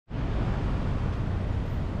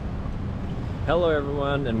Hello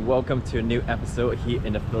everyone and welcome to a new episode here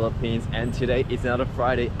in the Philippines, and today is another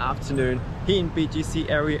Friday afternoon here in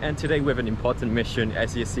BGC area, and today we have an important mission.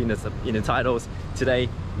 As you've seen in the titles, today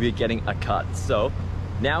we're getting a cut. So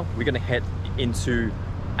now we're gonna head into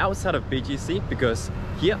outside of BGC, because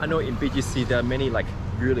here I know in BGC there are many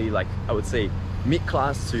really I would say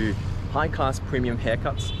mid-class to high-class premium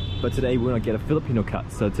haircuts, but today we're gonna get a Filipino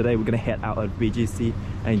cut. So today we're gonna head out of BGC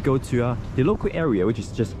and go to the local area, which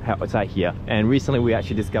is just outside here. And recently we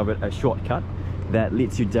actually discovered a shortcut that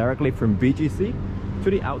leads you directly from BGC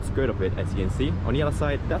to the outskirt of it. As you can see on the other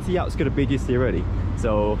side, that's the outskirt of BGC already.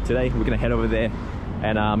 So today we're gonna head over there,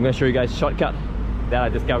 and I'm gonna show you guys a shortcut that I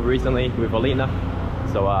discovered recently with Alina.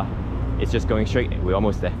 So it's just going straight, we're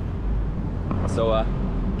almost there. So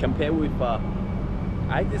compared with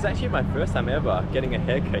it's actually my first time ever getting a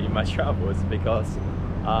haircut in my travels, because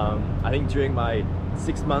I think during my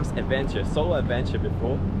 6 months adventure, solo adventure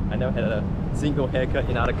before, I never had a single haircut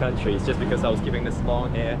in other countries, just because I was giving this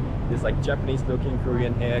long hair, this Japanese looking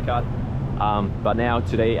Korean haircut. But now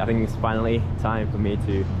today I think it's finally time for me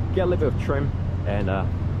to get a little bit of trim and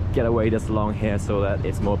get away this long hair so that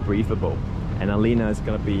it's more breathable. And Alina is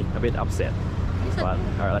gonna be a bit upset. But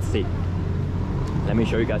alright, let's see. Let me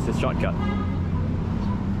show you guys this shortcut.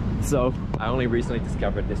 So I only recently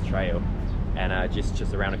discovered this trail, and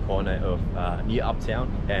just around the corner of near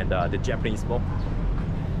Uptown and the Japanese Mall.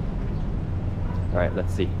 All right,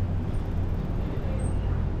 let's see.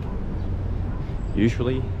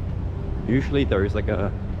 Usually there is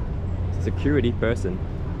a security person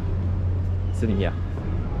sitting here.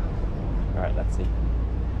 All right, let's see.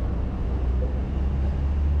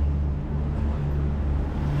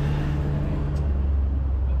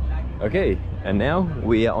 Okay, and now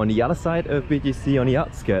we are on the other side of BGC, on the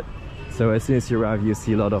outskirts. So as soon as you arrive, you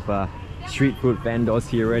see a lot of street food vendors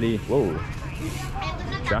here already. Whoa,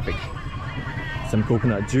 traffic. Some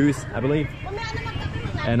coconut juice, I believe.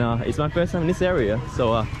 And it's my first time in this area,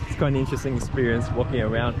 so it's quite an interesting experience walking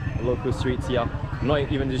around the local streets here. I'm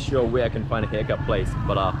not even just sure where I can find a haircut place,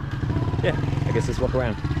 but yeah, I guess let's walk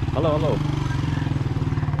around. Hello, hello.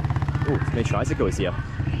 Oh, there's many tricycles here.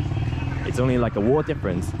 It's only like a wall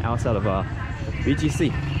difference outside of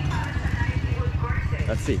BGC.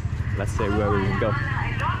 Let's see. Let's see where we can go.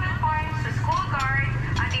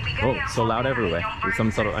 Oh, so loud everywhere with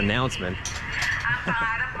some sort of announcement.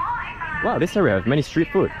 Wow, this area has many street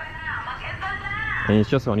food, and it's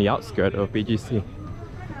just on the outskirts of BGC.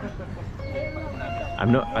 I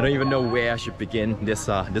don't even know where I should begin this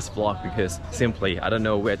vlog, because simply I don't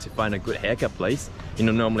know where to find a good haircut place. You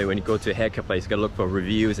know, normally when you go to a haircut place, you gotta look for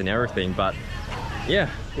reviews and everything. But yeah,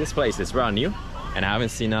 this place is brand new, and I haven't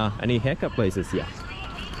seen any haircut places yet.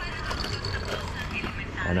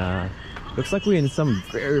 And looks like we're in some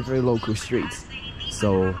very local streets,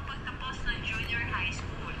 so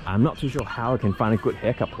I'm not too sure how I can find a good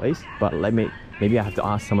haircut place, but maybe I have to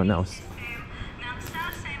ask someone else.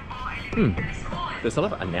 There's a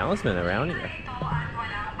lot of announcement around here.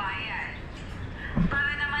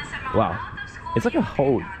 Wow, it's like a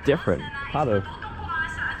whole different part of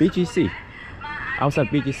BGC, outside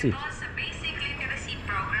BGC.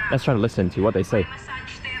 Let's try to listen to what they say.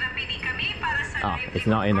 Ah, it's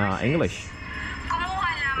not in English.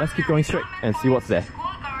 Let's keep going straight and see what's there.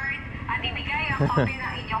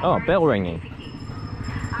 Oh, bell ringing.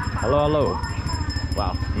 Hello, hello.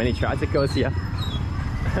 Wow, many tricycles here.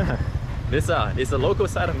 This is the local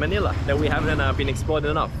side of Manila that we haven't been explored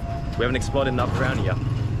enough. We haven't explored enough around here.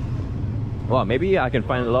 Well, maybe I can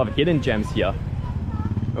find a lot of hidden gems here.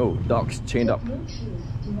 Oh, dogs chained up.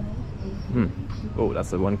 Oh, that's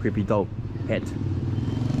the one creepy doll head.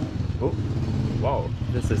 Oh, wow.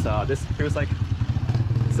 This feels like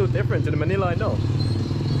so different to the Manila I know.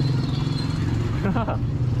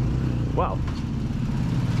 Wow.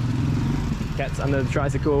 Cats under the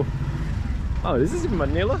tricycle. Oh, this is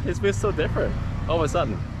Manila? It feels so different all of a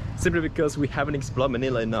sudden, simply because we haven't explored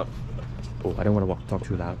Manila enough. Oh, I don't want to talk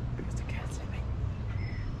too loud because the cats hit me.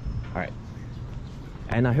 Alright.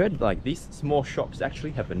 And I heard these small shops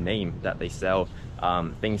actually have a name that they sell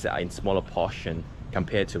things that are in smaller portion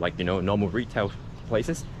compared to normal retail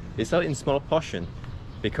places. They sell it in smaller portion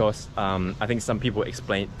because I think some people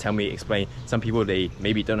explain some people, they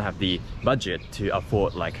maybe don't have the budget to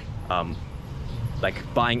afford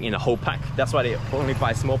buying in a whole pack. That's why they only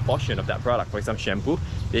buy a small portion of that product. For example, shampoo,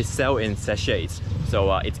 they sell in sachets,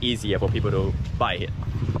 so it's easier for people to buy it.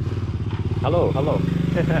 Hello, hello.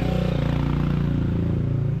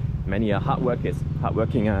 Many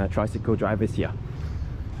hardworking tricycle drivers here.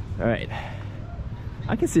 All right,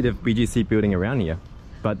 I can see the BGC building around here,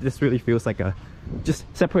 but this really feels like a just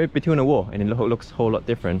separate between a wall, and it looks a whole lot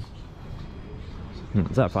different.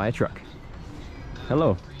 Is that a fire truck?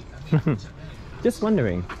 Hello. Just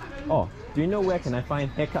wondering. Oh, do you know where can I find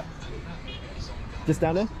haircut? Just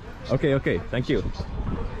down there? Okay, okay, thank you.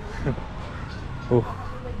 Oh.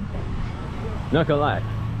 Not gonna lie.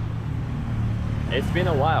 It's been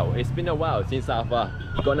a while. It's been a while since I've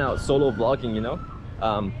gone out solo vlogging, you know,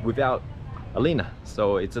 without Alina.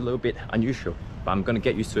 So it's a little bit unusual, but I'm gonna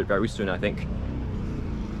get used to it very soon, I think.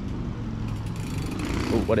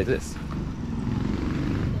 Oh, what is this?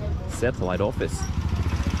 Satellite office.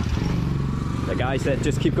 The guy said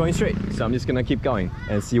just keep going straight, so I'm just gonna keep going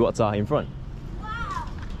and see what's in front.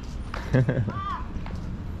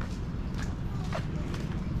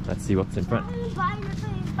 Let's see what's in front.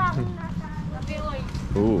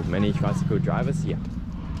 Ooh, many tricycle drivers here,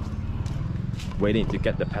 waiting to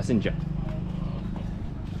get the passenger.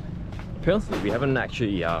 Apparently, we haven't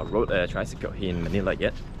actually rode a tricycle here in Manila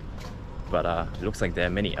yet, but it looks like there are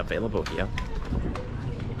many available here.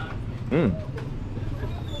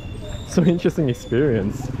 So interesting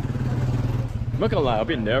experience. I'm not gonna lie, a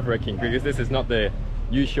bit nerve-wracking because this is not the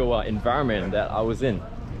usual environment that I was in.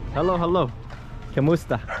 Hello, hello.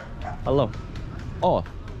 Kumusta? Hello. Oh,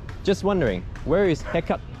 just wondering, where is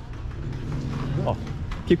haircut? Oh,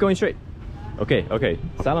 keep going straight. Okay, okay.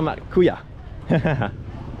 Salamat kuya.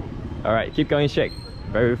 Alright, keep going straight.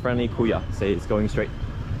 Very friendly kuya. Say it's going straight.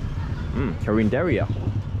 Carinderia.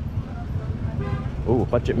 Oh,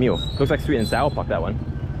 budget meal. Looks like sweet and sour pork, that one.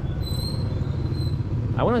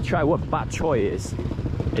 I want to try what bak choy is.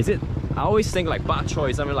 Is it? I always think like bak choy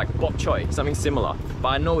is something like bok choy, something similar. But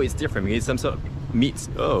I know it's different. It's some sort of meat.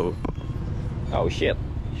 Oh. Oh shit.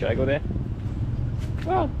 Should I go there?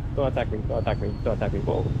 Oh, don't attack me, don't attack me, don't attack me.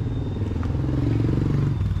 Whoa.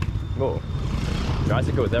 Whoa.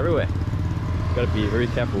 Tricycles everywhere. Gotta be very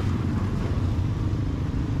careful.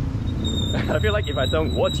 I feel like if I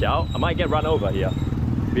don't watch out, I might get run over here.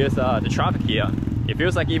 Because the traffic here, it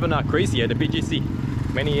feels like even crazier than BGC.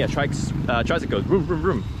 Many tricycles, vroom, vroom,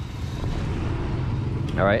 vroom.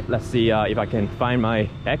 Alright, let's see if I can find my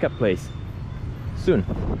haircut place soon.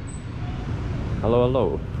 Hello,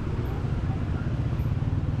 hello.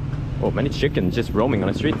 Oh, many chickens just roaming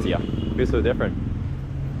on the streets here. Feels so different.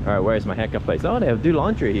 Alright, where is my haircut place? Oh, they do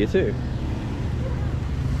laundry here too.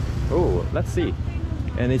 Oh, let's see.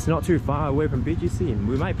 And it's not too far away from BGC.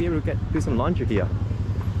 We might be able to do some laundry here.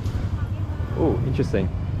 Oh, interesting.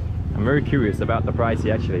 I'm very curious about the price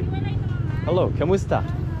here actually. Hello, Kumusta?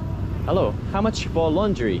 Hello, how much for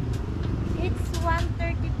laundry? It's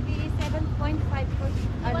 130 7.5 per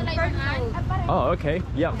Oh, okay.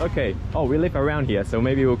 Yeah, okay. Oh, we live around here, so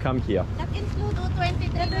maybe we'll come here. That includes 20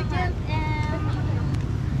 detergent and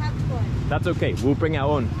hot water. That's okay. We'll bring our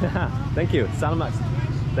own. Thank you. Salamat.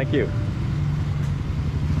 Thank you.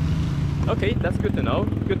 Okay, that's good to know.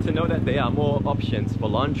 Good to know that there are more options for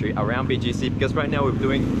laundry around BGC, because right now we're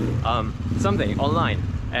doing something online,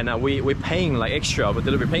 and we're paying like extra, but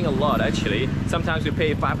we're paying a lot actually. Sometimes we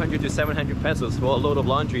pay 500 to 700 pesos for a load of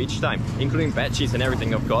laundry each time, including bed sheets and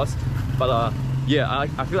everything, of course. But yeah,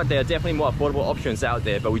 I feel like there are definitely more affordable options out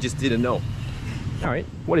there, but we just didn't know. Alright,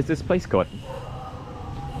 what is this place called?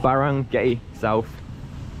 Barangay South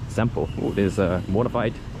Sample. Oh, there's a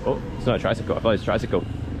modified. Oh, it's not a tricycle. I thought it's a tricycle.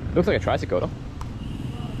 Looks like a tricycle though.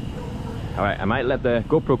 Alright, I might let the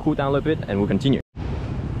GoPro cool down a little bit and we'll continue.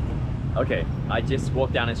 Okay, I just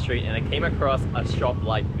walked down the street and I came across a shop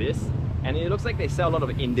like this, and it looks like they sell a lot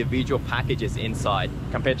of individual packages inside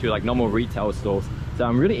compared to like normal retail stores. So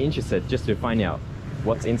I'm really interested just to find out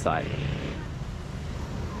what's inside.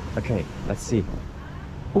 Okay, let's see.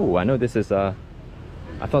 Oh, I know this is I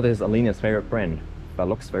thought this is Alina's favorite brand, but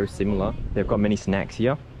looks very similar. They've got many snacks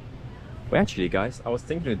here. Well, actually guys, I was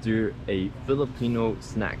thinking to do a Filipino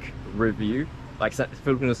snack review, like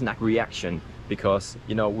Filipino snack reaction, because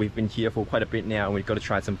you know we've been here for quite a bit now and we've got to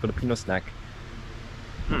try some Filipino snack.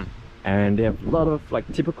 And they have a lot of like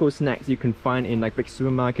typical snacks you can find in like big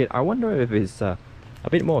supermarket. I wonder if it's a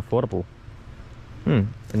bit more affordable.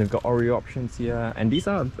 And they've got Oreo options here, and these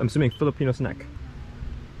are, I'm assuming, Filipino snack.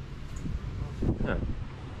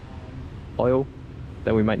 Oil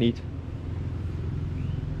that we might need.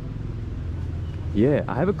 Yeah,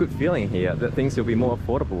 I have a good feeling here that things will be more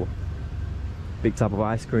affordable. Big type of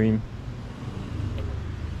ice cream.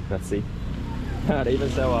 Let's see. They even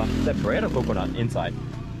sell that bread or coconut inside.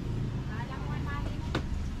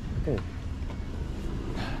 Okay.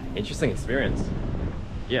 Interesting experience.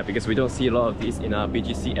 Yeah, because we don't see a lot of these in our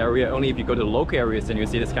BGC area. Only if you go to the local areas then you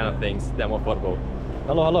see this kind of things that are more affordable.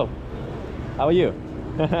 Hello, hello. How are you?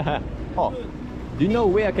 Oh, do you know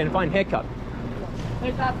where I can find haircut?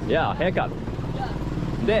 Haircut? Yeah, haircut.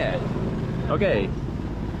 There. Okay.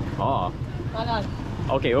 Oh,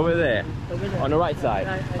 Okay, over there. On the right side.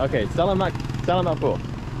 Okay, salamat po.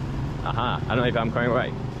 Aha, I don't know if I'm correct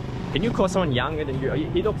right. Can you call someone younger than you?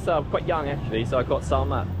 He looks quite young actually, so I called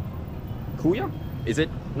salamat. Kuya? Is it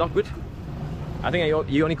not good? I think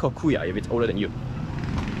you only call kuya if it's older than you.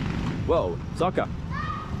 Whoa, soccer.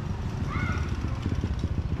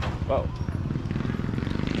 Whoa.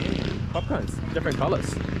 Popcorns, different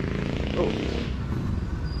colors. Oh.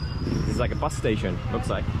 This is like a bus station, looks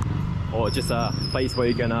like. Or just a place where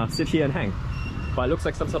you can sit here and hang. But it looks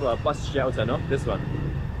like some sort of a bus shelter, no? This one.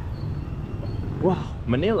 Wow,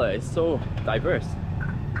 Manila is so diverse.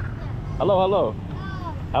 Hello, hello.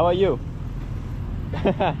 How are you?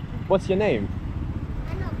 What's your name?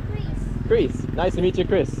 I know, Chris. Chris. Nice to meet you,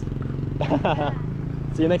 Chris.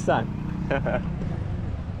 See you next time.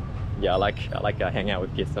 Yeah, I like hanging out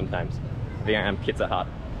with kids sometimes. I think I'm kids at heart.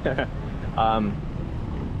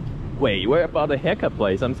 Wait, where about the haircut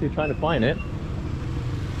place? I'm still trying to find it.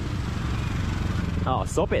 Oh,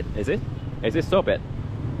 Sopet, is it? Is it Sopet?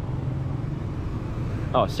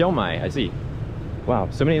 Oh, Xiaomai, I see. Wow,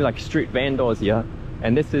 so many like street vendors here.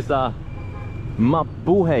 And this is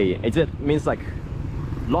Mabuhay. It means like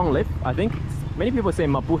long live, I think. Many people say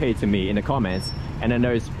Mabuhay to me in the comments. And then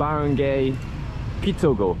there's Barangay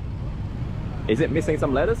Pitogo. Is it missing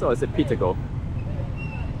some letters or is it Pitogo?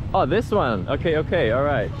 Oh, this one. Okay, okay,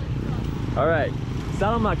 alright. Alright.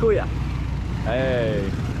 Salamat kuya. Hey.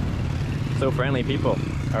 So friendly people.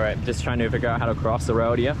 Alright, just trying to figure out how to cross the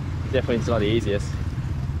road here. Definitely it's not the easiest.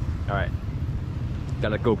 Alright.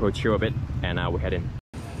 Got a GoPro chill a bit and we're heading.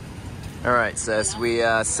 Alright, so as we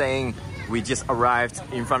are saying, we just arrived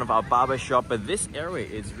in front of our barber shop, but this area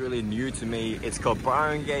is really new to me. It's called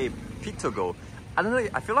Barangay Pitogo. I don't know,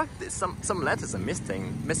 I feel like some letters are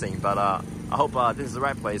missing, but I hope this is the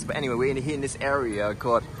right place. But anyway, we're here in this area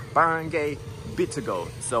called Barangay Pitogo.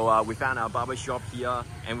 So we found our barber shop here,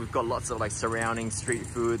 and we've got lots of like surrounding street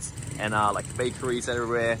foods and like bakeries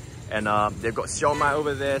everywhere. And they've got siomai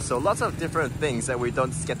over there, so lots of different things that we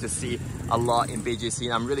don't get to see a lot in BGC.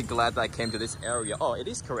 And I'm really glad that I came to this area. Oh, it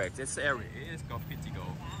is correct. This area is called Pitogo,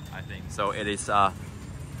 I think. So it is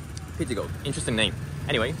Pitogo. Interesting name.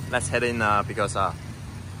 Anyway, let's head in because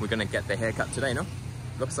we're gonna get the haircut today. No,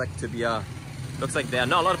 looks like there are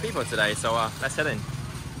not a lot of people today. So let's head in.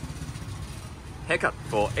 Haircut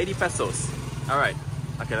for 80 pesos. All right.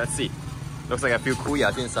 Okay, let's see. Looks like a few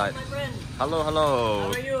kuyas inside. Hello, hello.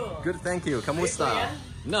 How are you? Good, thank you. Kumusta? Korean?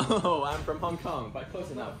 No, I'm from Hong Kong, but close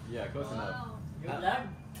enough. Yeah, close enough. You're vlog?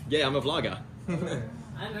 Yeah, I'm a vlogger.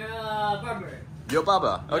 I'm a barber. You're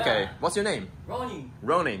barber. Okay. Yeah. What's your name? Ronnie.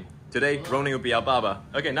 Ronin. Today, Ronin will be our barber.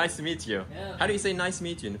 Okay, nice to meet you. Yeah. How do you say nice to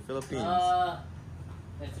meet you in the Philippines?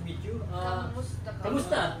 Nice to meet you.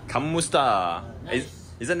 Kamusta? Kamusta. Nice.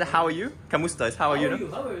 Isn't that how are you? Kamusta is how are you? No?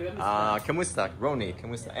 How are you? Kamusta. Roni.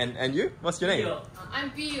 Kamusta. And you? What's your name? Pio.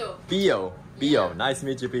 I'm Pio. Pio. Pio. Nice to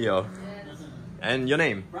meet you, Pio. And your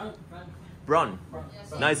name? Frank. Bron.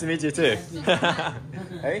 Yes. Nice to meet you too.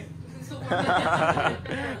 Hey?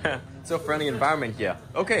 So friendly environment here.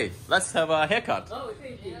 Okay, let's have a haircut. Oh,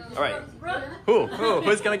 okay. Alright. Bro.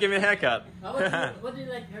 Who's gonna give me a haircut? What do you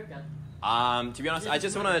like haircut? To be honest, I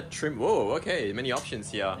just wanna trim. Whoa, okay, many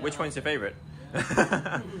options here. Which one's your favorite?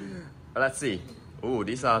 Let's see. Oh,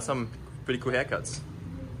 these are some pretty cool haircuts.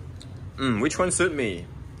 Which one suit me?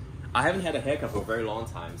 I haven't had a haircut for a very long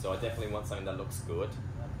time, so I definitely want something that looks good.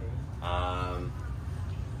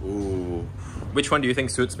 Ooh, which one do you think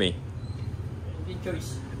suits me? Good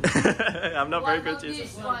choice. I'm not very good at This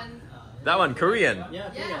choosing. one. That one, Korean. Yeah,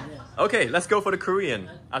 Korean. Yeah. Okay, let's go for the Korean.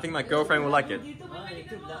 I think my girlfriend will like it.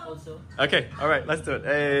 YouTube that also. Okay, all right, let's do it.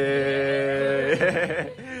 Hey.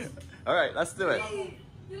 All right, let's do it.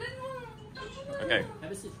 Okay,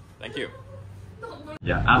 Have a seat. thank you.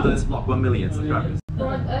 Yeah, after this vlog, 1 million subscribers.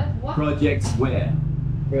 What? Project where?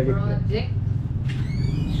 Project.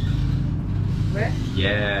 Where?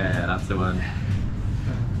 Yeah, that's the one.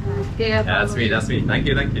 Okay, Yeah, that's me, that's me. Thank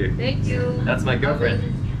you, thank you. Thank you. That's my girlfriend.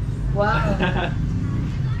 Wow.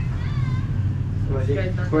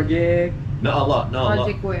 Project. Not a lot, not a lot.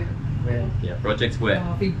 Project where? Yeah, projects where?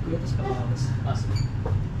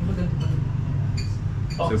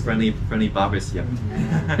 So friendly barbers here.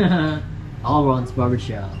 Alron's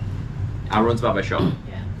Barbershop. Alron's Barbershop.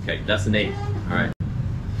 Yeah. Okay, that's the name. Alright.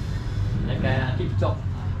 Like TikTok.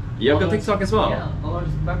 You have got TikTok as well? Yeah,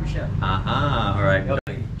 Alron's Barbershop. Alright.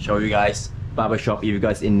 Show you guys barbershop if you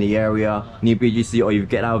guys in the area near BGC or you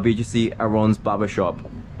get out of BGC, Alron's Barbershop.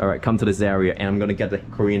 Alright, come to this area and I'm gonna get the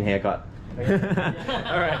Korean haircut.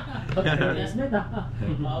 Alright.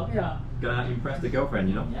 Gonna impress the girlfriend,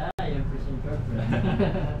 you know? Yeah, you're impressing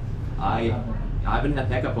girlfriend. I haven't had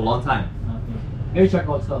haircut for a long time. Very short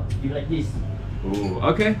also. You like this? Ooh,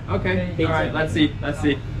 okay. Okay. All right, let's see.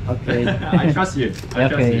 Okay. I trust you. I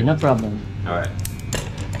trust Okay, you. no problem. All right.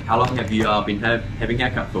 How long have you been having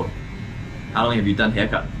haircut for? How long have you done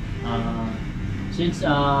haircut? Since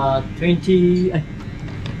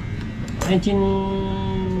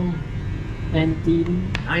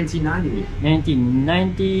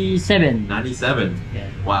 1997. 97. Yeah.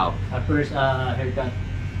 Wow. Our first haircut.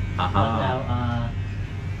 Now,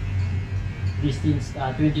 this since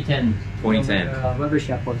 2010. 2010.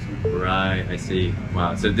 Barbershop also. Right, I see.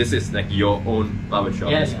 Wow. So this is like your own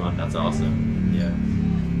barbershop. Yeah, This yeah. one. That's awesome. Yeah.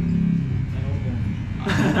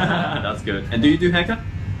 That's good. And do you do haircut?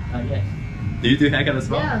 Yes. Do you do haircut as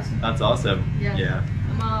well? Yes. That's awesome. Yes. Yeah.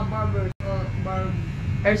 I'm a barber,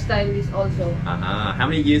 hairstylist also. How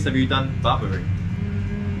many years have you done barbering?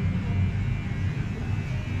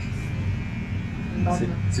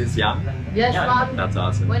 Since young? Yes, Yeah. ma'am. That's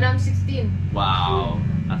awesome. When I'm 16. Wow,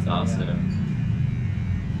 that's awesome.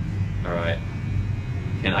 All right.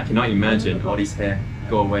 And I cannot imagine all this hair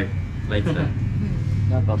go away later.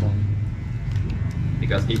 No problem.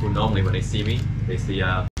 Because people normally when they see me, they see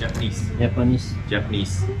Japanese. Japanese.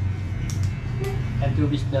 And to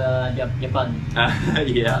visit the Japan.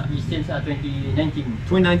 Yeah. It's since 2019.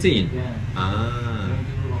 2019. Yeah. Ah.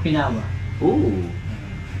 Okinawa. Ooh.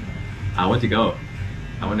 I want to go.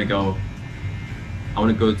 I want to go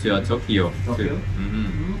to Tokyo. Tokyo? Too.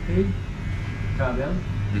 Okay. Travel.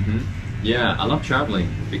 Yeah, I love traveling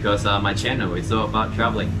because my channel is all about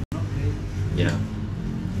traveling. Okay. Yeah.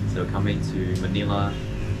 So coming to Manila,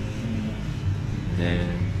 then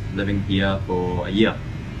living here for a year.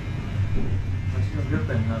 What's your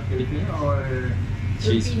girlfriend? Filipino or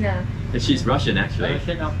She's Russian actually.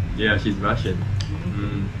 Russian? Yeah, she's Russian.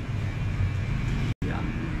 Yeah.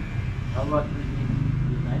 How about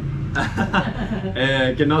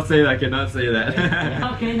Cannot say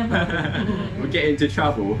that. Okay, no problem. We get into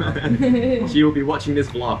trouble. She will be watching this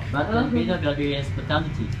vlog. But Filipino value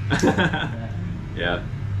hospitality. Yeah,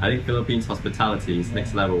 I think Philippines hospitality is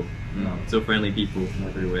next level. So friendly people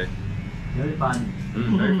everywhere. Very fun.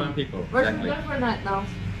 Very fun people. Where's Exactly. your girlfriend right now?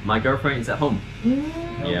 My girlfriend is at home.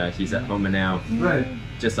 Yeah, she's at home now. Right.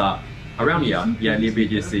 Just around here. Yeah, near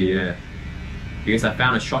BGC. Yeah. Because I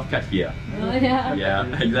found a shortcut here. Oh, yeah. Yeah,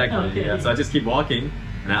 exactly. Okay. Yeah. So I just keep walking,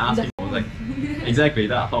 and I ask people like, exactly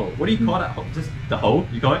that hole. What do you call that hole? Just the hole?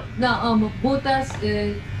 You call it? No, Butas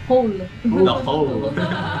hole. The hole.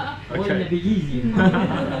 Okay.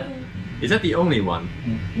 Okay. Is that the only one?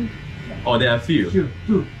 Or there are a few? Two.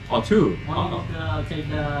 Or two? One Oh, is outside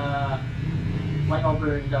the one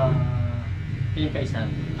over the Pinakaisan.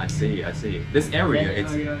 I see. This area,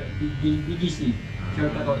 it's the BGC.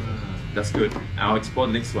 Shortcut also. that's good. I'll explore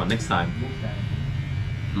the next one next time.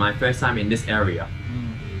 My first time in this area.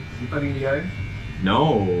 You familiar?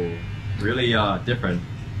 No, really different.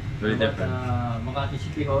 Really different. Makati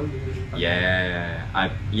City Hall. Yeah,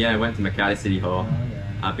 I went to Makati City Hall.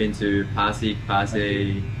 I've been to Pasig,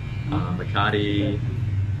 Makati,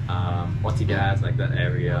 Ortigas, like that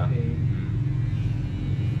area. Okay.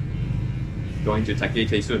 Going to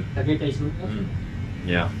Tagaytay soon. Tagaytay soon.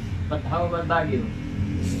 Yeah. But how about Baguio?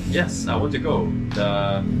 Yes, I want to go.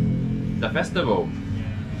 The festival.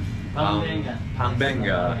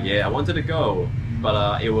 Pangbenga. Yeah, I wanted to go,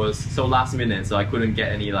 but it was so last minute, so I couldn't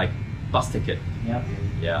get any like bus ticket. Yeah.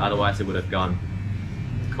 Yeah, otherwise it would have gone.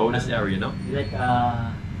 Coldest area, no? Like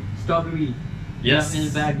strawberry. Yes. Jam in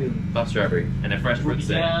Baguio. Plus strawberry and a fresh fruit Ubi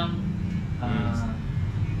steak. jam.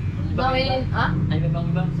 Gawin, Ay, may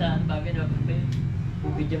bang sa Baguio na ba?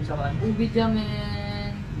 Ubi jam sa kan? Ubi jam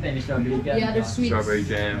and May strawberry jam. the other sweets. Strawberry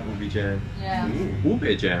jam, ubi jam. Yeah. Ooh,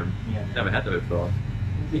 ube jam. Yeah. Never had that before.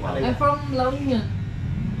 Ubi Wow. I'm from La Union.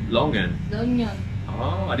 Longan.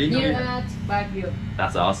 Oh, I didn't know Near that. at Baguio.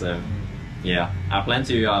 That's awesome. Yeah, I plan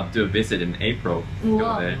to do a visit in April. Go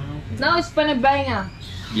Wow. there. Now it's Panagbenga.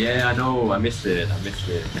 Yeah, I know. I missed it. I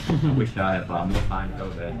wish I had more time to go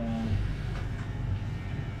there.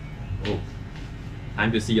 Oh, time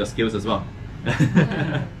to see your skills as well.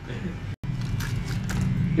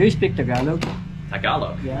 Do you speak Tagalog?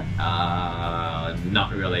 Tagalog? Yeah. Not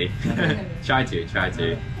really. Try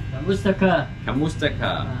to. Kamusta ka? Kamusta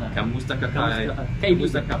ka? Kamusta ka kay?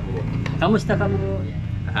 Kamusta ka po? Kamusta ka mo?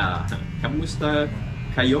 Kamusta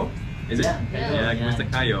kayo? Is it? Yeah. Yeah, kamusta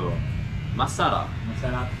kayo? Masarap.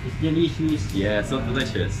 Masarap. It's delicious. Yeah, so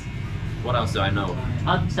delicious. What else do I know?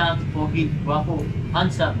 Handsome, pogi, guapo,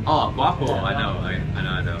 handsome. Oh, guapo. Yeah, I know.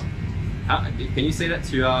 Can you say that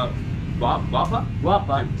to guapa?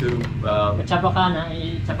 Guapa. To Chabacana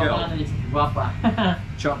is guapa.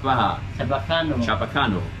 Chapa. Chabacano.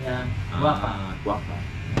 Chapacano. Yeah, guapa. Guapa.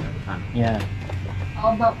 Chapacano. Yeah.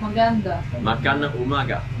 How about maganda? Maganda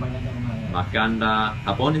umaga. Maganda umaga. Maganda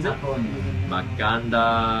hapon, is it? Hapon. Maganda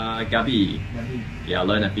gabi. Gabi. Yeah, I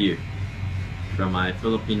learned a few from my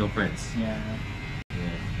Filipino friends. Yeah.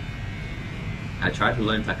 I tried to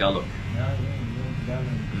learn Tagalog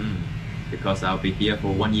because I'll be here for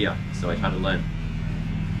 1 year, so I try to learn.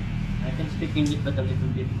 I can speak English but a little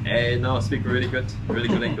bit. Hey, no, speak really good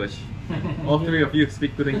English. All three of you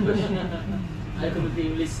speak good English. I don't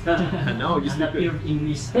English. No, you speak not pure good.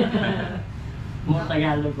 English. More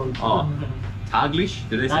Tagalog also. Oh, Taglish?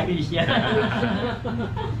 Did they say? Taglish, yeah.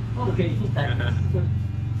 Okay, Taglish.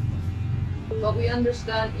 But we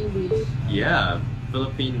understand English. Yeah,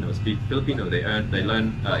 Filipinos speak Filipino. They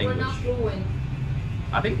learn But we're not English. fluent.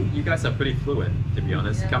 I think you guys are pretty fluent, to be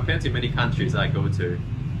honest, Yeah. compared to many countries I go to.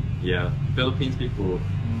 Yeah, Philippines people.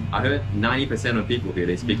 I heard 90% of people here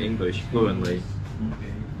they speak English fluently.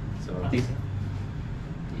 Okay. So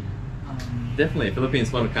definitely,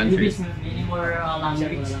 Philippines is one of the English, countries. many more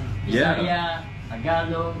language. Yeah. Bisaya,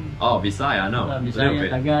 Tagalog. Oh, Visaya, I know. A little Bisaya,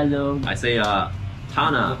 bit. Tagalog. I say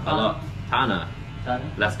Tana a lot. Tana.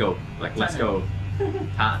 Tanan? Let's go. Like let's go.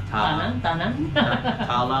 Tanan?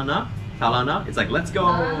 Talana. Talana. It's like let's go.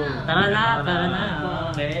 Tarana.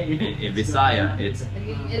 Okay. In Visaya, it's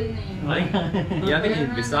Naging L na I yun. think, yeah, I think in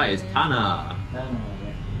Visaya it's Tana.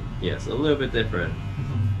 Yes, a little bit different.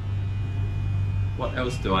 What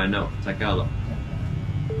else do I know? Tagalog.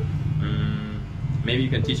 Maybe you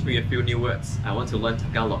can teach me a few new words. I want to learn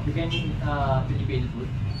Tagalog. You can Filipino food.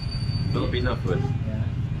 Filipino food. Yeah.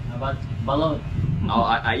 How about balot? Oh,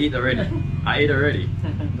 I eat already. I ate already.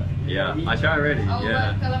 Yeah, I try already. How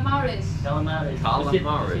Yeah. about calamares? Calamares.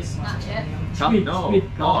 Calamares. Not yet. Sweet, No. sweet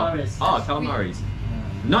Oh, calamares. oh, calamares.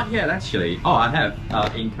 Not yet actually. Oh, I have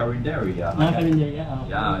in Carinderia.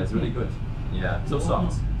 Yeah, it's really good. Yeah, so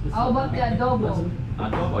soft. How about the adobo?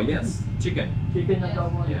 Adobo, yes. Chicken. Chicken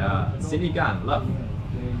adobo. Yeah. Sinigang, love.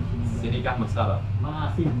 Sinigang masala.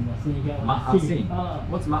 Maasim. Sinigang. Maasim. Ah.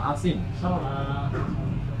 What's maasim?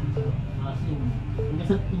 Maasim.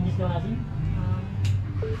 English ka maasim?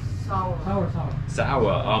 Sour. Sour.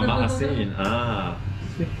 Sour. Oh, maasim. Ah.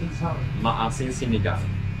 Sweet and sour. Maasim sinigang.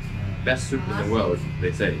 Best soup in the world,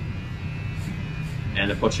 they say. And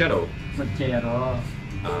the pochero. Pochero.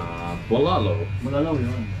 Bolalo. Bulalo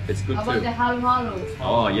yun. It's good How about too. the halo-halo?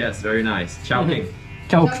 Oh yes, very nice. Chowking.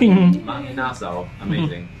 Chowking. Manginasao.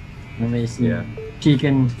 Amazing. Amazing. Yeah.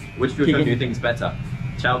 Chicken. Which do you think is better?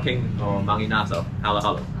 Chowking or manginasao? Halo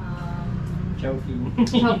halo. Chowking.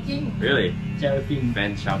 Chowking. Really? Chowking.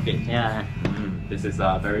 Fan chowking. Yeah. This is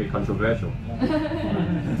very controversial.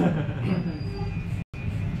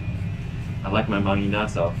 I like my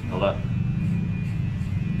manginasao a lot.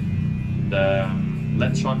 The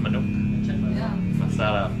lechon manok Yeah.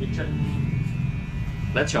 masala.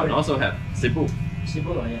 Lechon also have Cebu.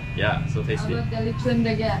 Cebu, yeah. Yeah, so How tasty. about the lechon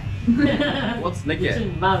dagat? What's nigget?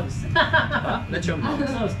 Chicken mouse. Huh? Lechon mouse.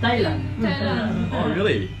 Mouse, Thailand. Thailand. Oh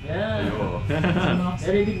really? Yeah. Oh.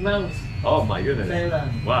 Very big mouse. Oh my goodness.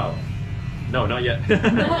 Thailand. Wow. No, not yet.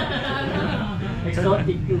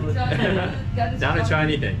 Exotic food. Down to try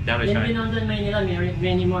anything. Down to In try. Northern Manila,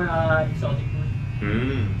 many more exotic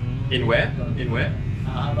food. In where? In where?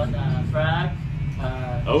 How about frog,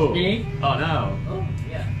 Oh. snake? Oh no. Oh,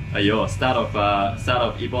 yeah. Ayo, start of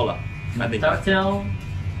Ebola. I think. Turtle.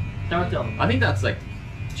 I think that's like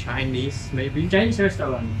Chinese maybe. Chinese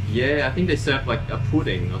restaurant. Yeah, I think they serve like a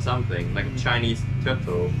pudding or something, like a Chinese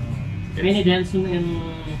turtle. It's- Many dancing in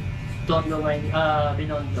Tondo,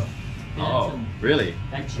 Binondo. Oh, really?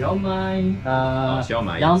 Like siomai,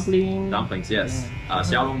 Siomai, yes. dumpling, Dumplings, yes. Yeah.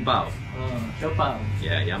 Xiaolong bao. siopao.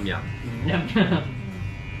 Yeah, yum yum. Yum.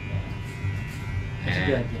 It's And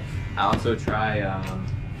good, yeah. I also try.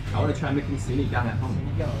 I want to try making sinigang at home.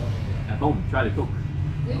 At home, try to cook.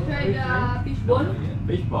 You try the fishball?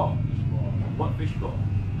 Fish ball. What fish ball?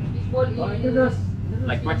 Fishball is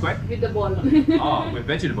Like quack quack? with the ball. Oh, with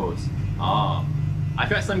vegetables. Oh, I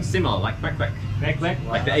tried something similar, like quack quack. Quack.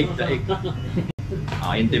 Like the egg.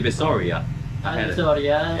 In Divisoria, I had it. Sorry,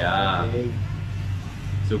 yeah. Yeah. Okay.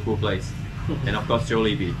 So cool place. And of course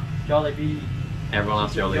Jollibee. Jollibee. Everyone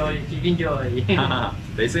loves Jollibee. Chicken joy.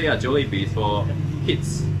 They say Jollibee is for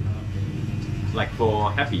kids. Like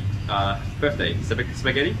for happy birthday.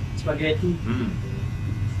 Spaghetti? Spaghetti.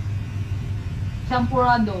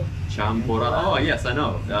 Champurrado. Champura. Oh yes, I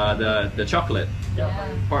know. The chocolate Yeah.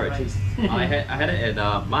 porridge. I had it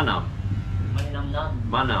at Manam.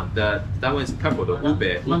 Manam. That one's purple.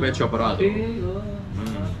 The ube chocolate.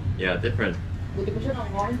 Yeah, different. Buti pa siya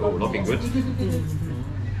ng Oh, looking good.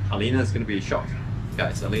 Alina's gonna be shocked.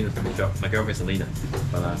 Guys, Alina's gonna be shocked. My girlfriend's Alina.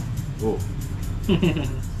 But, oh.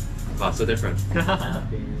 Wow, so different.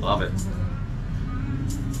 Love it.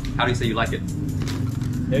 How do you say you like it?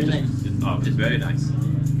 Very nice. Oh, it's very nice.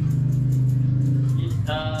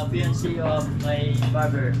 Fiancé of my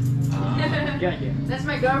barber. Yeah. That's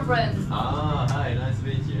my girlfriend. Hi, nice to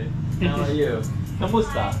meet you. How are you?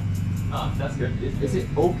 Kumusta? That's good. Is it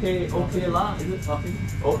okay la? Is it okay?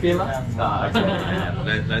 Okay la?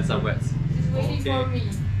 Okay. Learn some words. She's waiting for me.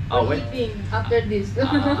 Oh, wait. Eating after this.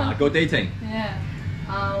 Go dating. Yeah.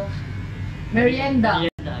 Merienda.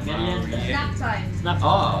 Merienda. Snack time.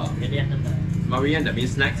 Oh, Merienda time. merienda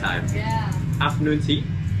means snack time. Yeah. Afternoon tea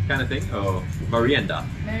kind of thing. Or merienda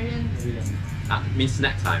Merienda. means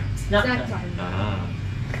snack time. Snack time.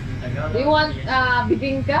 Do you You want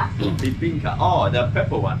bibingka? Bibingka. Oh, the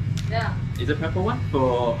pepper one. Yeah. Is the pepper one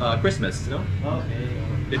for Christmas? No. Okay.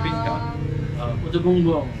 Bibingka. Puto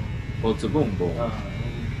bumbong. Or tubumbo.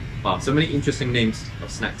 Wow, so many interesting names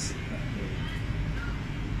of snacks.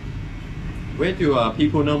 Where do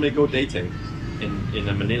people normally go dating in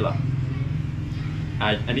Manila?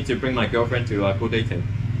 I need to bring my girlfriend to go dating.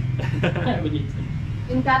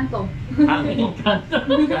 Encanto.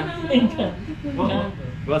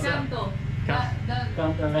 What's that? Encanto.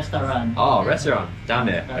 Counter restaurant. Oh, restaurant down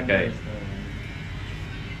there. Okay.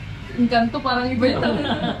 Encanto parang iba yung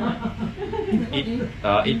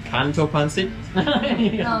Eat canto pancit.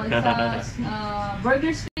 No, it's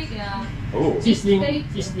burger steak. Yeah. Oh. Seasoning.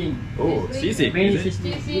 Oh, sisig. Main Is it?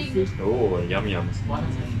 seasoning. Oh, yum yum.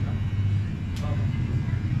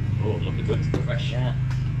 Oh, looking good. Fresh. Yeah.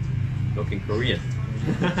 Looking Korean.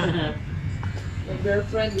 My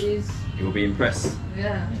girlfriend is. You will be impressed.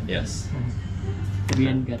 Yeah. Yes.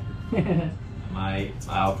 Korean cut.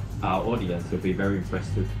 Our audience will be very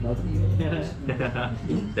impressed too.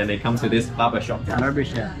 Then they come to this barbershop.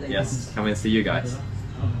 Barbershop. Yes, come and see you guys.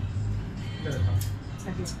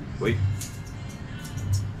 Wait,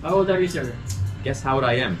 How old are you, sir? guess how old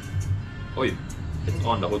I am? Oh, it's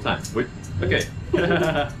on the whole time. Wait, okay.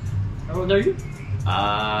 How old are you?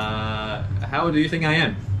 How old do you think I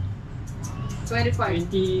am? 25.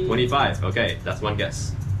 25. Okay, that's one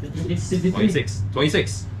guess. 26. 26.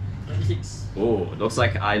 26. 26. Oh, looks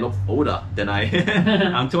like I look older than I.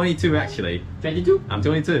 I'm 22 actually. 22? I'm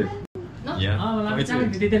 22. No? Yeah, Malapit na. 22.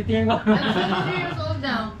 Nagtitirtihan ko. I'm 23 years old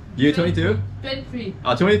now. You 22? 23.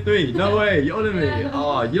 Oh, 23. No way, you're older than me.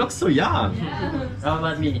 Oh, you look so young. Yeah. How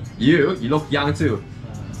about me? You look young too.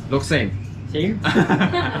 Look same. Same?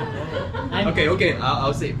 Okay,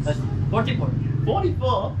 I'll see. 44.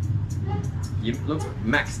 44? You look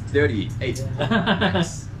max 38.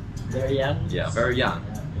 Max. Very young? Yeah, very young.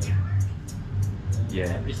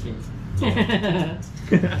 Yeah. Appreciate.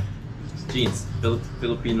 Jeans,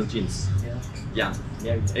 Filipino jeans. Yeah. Young.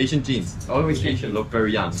 Very young. Asian jeans. Always Asian look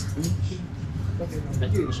very young.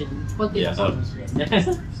 But you should. Yeah.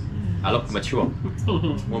 I look mature.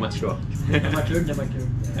 More mature. Mature.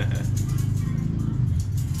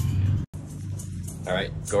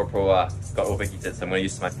 Alright, GoPro got overheated, so I'm gonna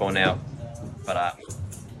use my phone now. But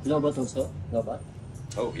Lobot also? Lobot?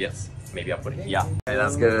 oh yes, maybe I'll put it. Yeah. Okay,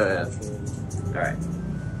 that's good. Alright.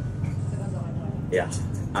 Yeah.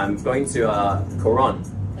 I'm going to Coron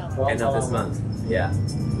end of this month. Yeah.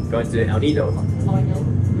 Going to El Nido.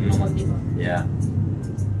 Yeah.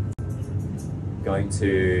 Going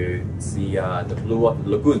to see the Blue Water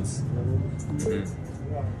Lagoons.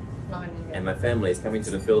 And my family is coming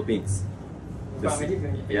to the Philippines.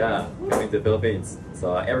 Yeah, coming to the Philippines.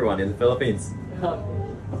 So everyone in the Philippines.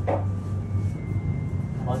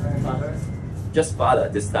 Father? Just father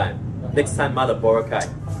this time. Next time mother Boracay.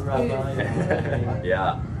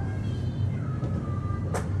 Yeah.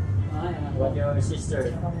 What your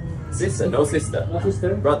sister? Sister, no sister. No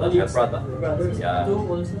sister? Brother, Only my brother. Brothers? Yeah. Two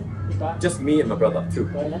also? Ika? Just me and my brother too.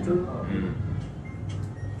 Two?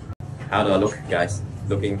 How do I look, guys?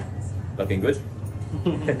 Looking good?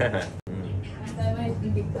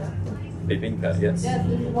 Bibingka, yes. Yeah,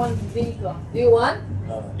 this is one bibingka. Do you want?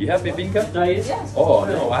 You have bibingka? Try it? Yes. Oh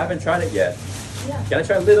no, I haven't tried it yet. Yeah. Can I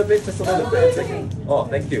try a little bit? Just a little bit. Okay. Oh,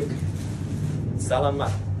 thank you.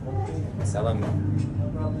 Salamat. Salamat. No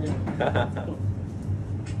problem.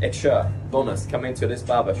 Extra bonus coming to this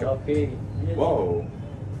barber shop. Okay. Whoa.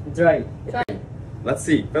 Try. Try. Let's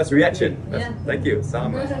see. First reaction. Yeah. Thank you.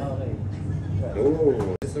 Salamat. Okay.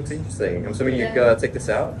 Oh, this looks interesting. I'm assuming you Yeah. take this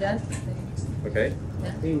out. That's Okay.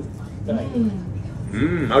 Okay. Try.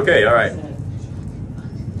 Okay, alright.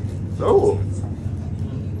 Oh.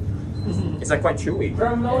 It's like quite chewy.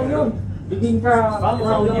 From La Union. Begin from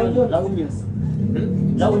La Union. La Union.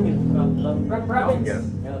 La Union. From province. Yeah.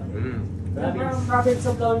 From province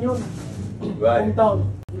of La Union. Right. Hometown.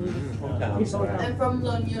 Hometown. I'm from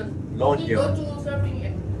Lon Yun. Lon You Yun. go to surfing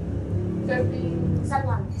surfing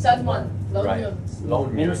Salmon. salmon. Right.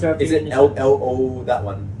 Launion. Menu surfing Is it is- LLO that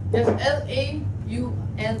one? Yes, Launion.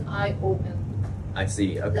 I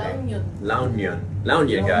see. Okay. Launion. Launion.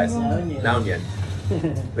 Launion, guys. Launion. Launion.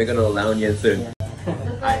 We're gonna Launion soon.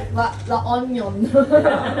 La onion.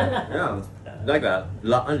 Yeah, like that.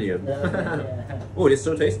 La onion. Oh, it's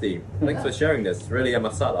so tasty. Thanks for sharing this. Really a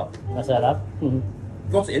masala. Masarap.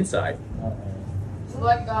 What's inside? Okay. It's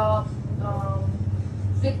like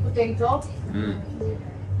sweet potato. Mm.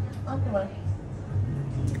 Ano ba?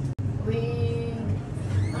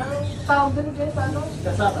 Anong tawag dun guys? Ano?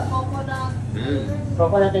 Kasaba. Coconut.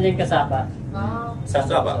 Coconut din yung kasaba.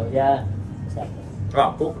 Kasaba. So, yeah. Kasaba.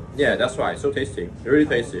 Ah, cool. Yeah, that's right. So tasty. Really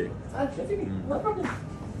tasty. No problem.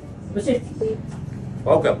 Busit.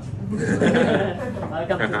 Welcome.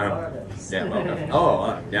 Welcome to the order. Yeah, welcome.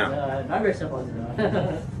 Oh, yeah. Barbershop also.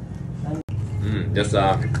 Just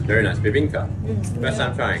very nice. Bibingka. First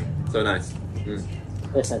time trying. So nice.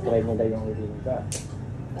 Yes, na-try mo daw yung bibingka.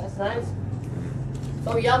 That's nice.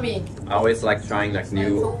 So yummy. I always like trying like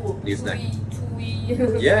new snack. Chewy.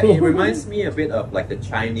 Yeah, it reminds me a bit of like the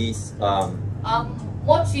Chinese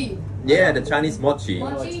Mochi. yeah, the Chinese mochi.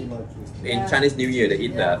 Mochi. In Chinese New Year they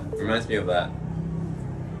eat that. Reminds me of that.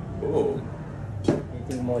 Oh,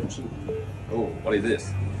 Eating mochi. oh, what is this?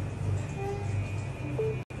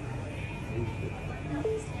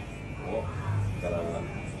 Oh, gotta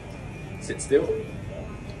sit still.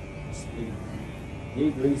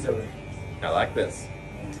 Big razor. I like this.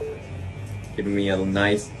 Giving me a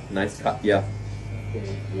nice cut here.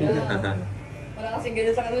 Okay. Yeah. Wala kasing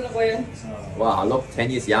ganyan sa kanila ko yun. Wow, I look 10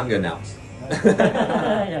 years younger now.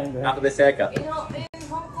 Younger. After this haircut. You know, in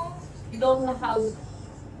Hong Kong, you don't have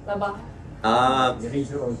laba.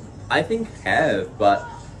 Razor or I think have, but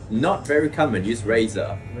not very common. Use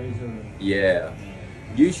razor. razor. Yeah.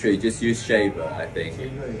 Usually just use shaver, I think.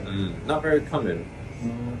 Shaver, yeah. Not very common.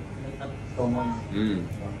 Not common.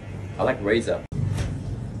 I like razor.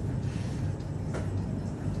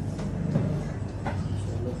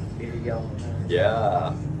 So look, very young.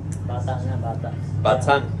 Yeah. Bata na, bata.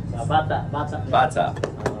 Batang. Bata, bata. Bata.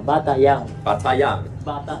 Bata young. Batayang.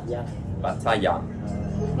 Bata young. Batayang.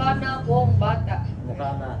 Mukha na pong bata.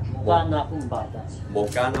 Mukha na akong bata.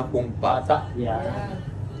 Mukha na kung bata. Yeah. Yeah.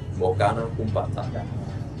 Mukha na kung bata.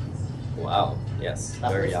 Wow. Yes.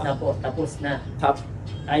 Very Tapos na young. po, tapos na. Tap.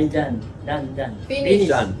 Ay, done. Done. Finish.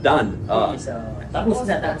 Done. Done. Finish. Tapos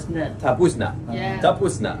na, tapos na. Tapos na. Yeah.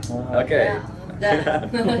 Tapos na. Okay. Yeah.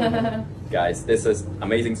 Done. Guys, this is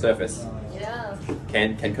amazing surface. Yeah.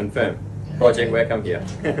 Can confirm. Project welcome here.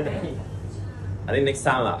 I think next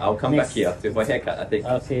time I'll come back Next. here to for haircut. I think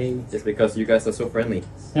Okay. just because you guys are so friendly,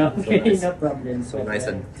 Okay, nice. no problem. so nice,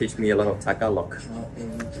 and teach me a lot of Tagalog.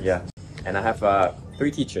 Okay. Yeah, and I have 3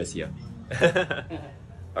 teachers here.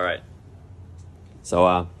 All right. So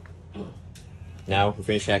now we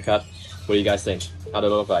finished haircut. What do you guys think? How do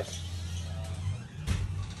it look like?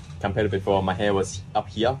 Compared to before, my hair was up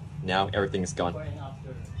here. Now everything is gone.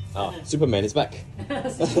 Oh, Superman is back.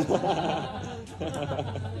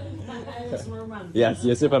 Yes,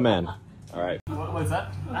 you're Superman. All right. What was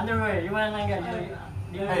that? Underwear, you want to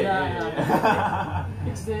Hey,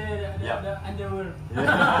 It's the Yeah. underwear.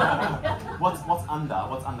 What's under?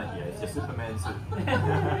 What's under here? It's just Superman suit.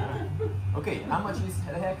 Okay, how much is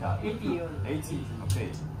the haircut? 80. 80. Okay.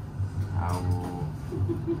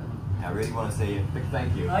 I really want to say a big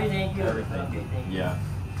thank you. Oh, thank you. Everything. Okay, thank you. Yeah.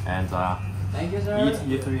 And Thank you, sir.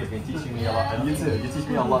 you three have been teaching me a lot, and you too. You teach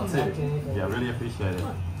me a lot too. Okay. Yeah, really appreciate it.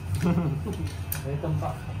 Welcome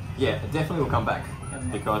back. Yeah, definitely will come back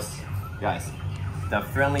because, guys, the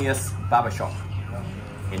friendliest barbershop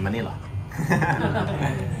in Manila. All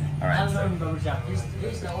right. Alron Barbershop.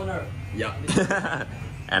 He's the owner. Yep.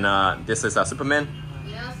 And this is Superman,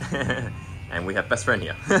 Yes. and we have best friend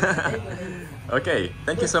here. Okay,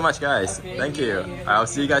 thank you so much, guys. Okay, Thank you. thank you. I'll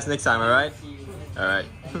see you guys next time. All right. All right.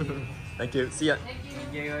 Thank you. See ya.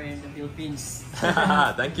 You're in the Philippines.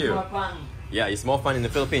 Thank you. More fun. Yeah, it's more fun in the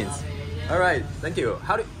Philippines. All right. Thank you.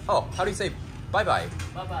 How do you say bye bye?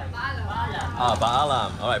 Bye bye.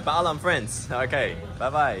 Paalam. All right, paalam, friends. Okay,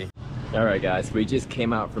 bye-bye. All right, guys, we just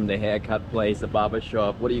came out from the haircut place, the barber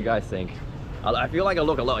shop. What do you guys think? I feel like I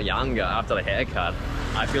look a lot younger after the haircut.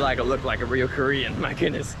 I feel like I look like a real Korean. My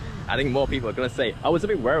goodness. I think more people are gonna say. I was a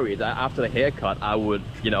bit worried that after the haircut, I would,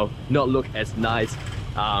 not look as nice.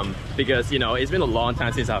 Because, it's been a long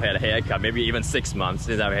time since I've had a haircut, maybe even 6 months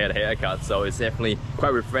since I've had a haircut. So it's definitely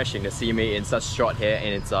quite refreshing to see me in such short hair,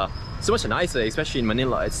 and it's so much nicer, especially in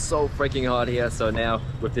Manila. It's so freaking hot here. So now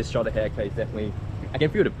with this shorter haircut, it's definitely, I can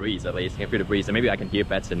feel the breeze at least. I can feel the breeze, and maybe I can hear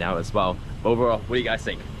better now as well. Overall, what do you guys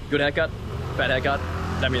think? Good haircut? Bad haircut?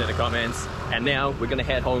 let me know in the comments. And now we're gonna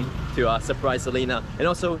head home to surprise Selena. And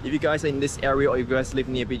also, if you guys are in this area or if you guys live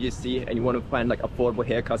near BGC and you want to find like affordable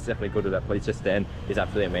haircuts, definitely go to that place just then. It's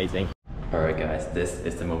absolutely amazing. Alright guys, this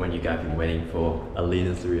is the moment you guys have been waiting for.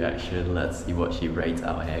 Alina's reaction. Let's see what she rates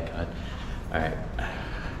our haircut. Alright.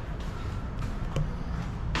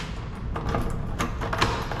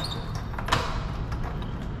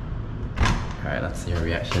 Alright, let's see her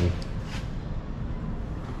reaction.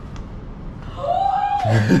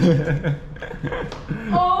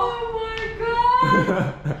 Oh my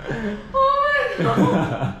god! Oh my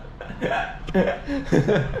god! I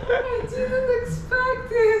didn't expect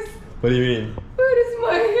this. What do you mean? Where is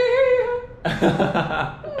my hair?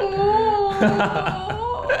 Oh.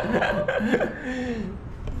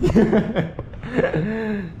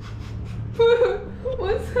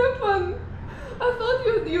 What's happened? I thought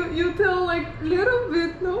you tell like little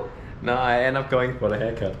bit, no? No, I end up going for the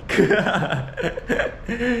haircut.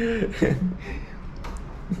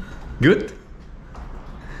 Good?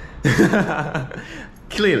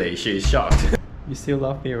 Clearly, she's shocked. You still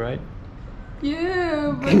love me, right?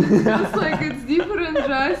 Yeah, but it feels like it's different,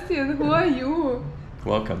 Justin. Who are you?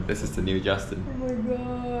 Welcome, this is the new Justin. Oh my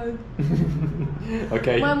god.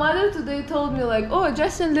 Okay. My mother today told me like, oh,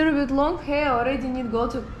 Justin, little bit long hair, already need go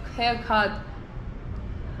to haircut.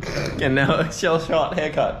 And now shell short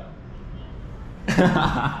haircut.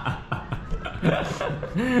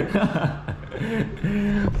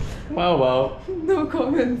 Wow. No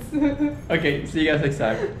comments. Okay, see you guys next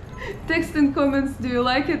time. Text in comments, do you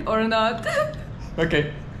like it or not?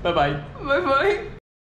 Okay, bye bye. Bye bye.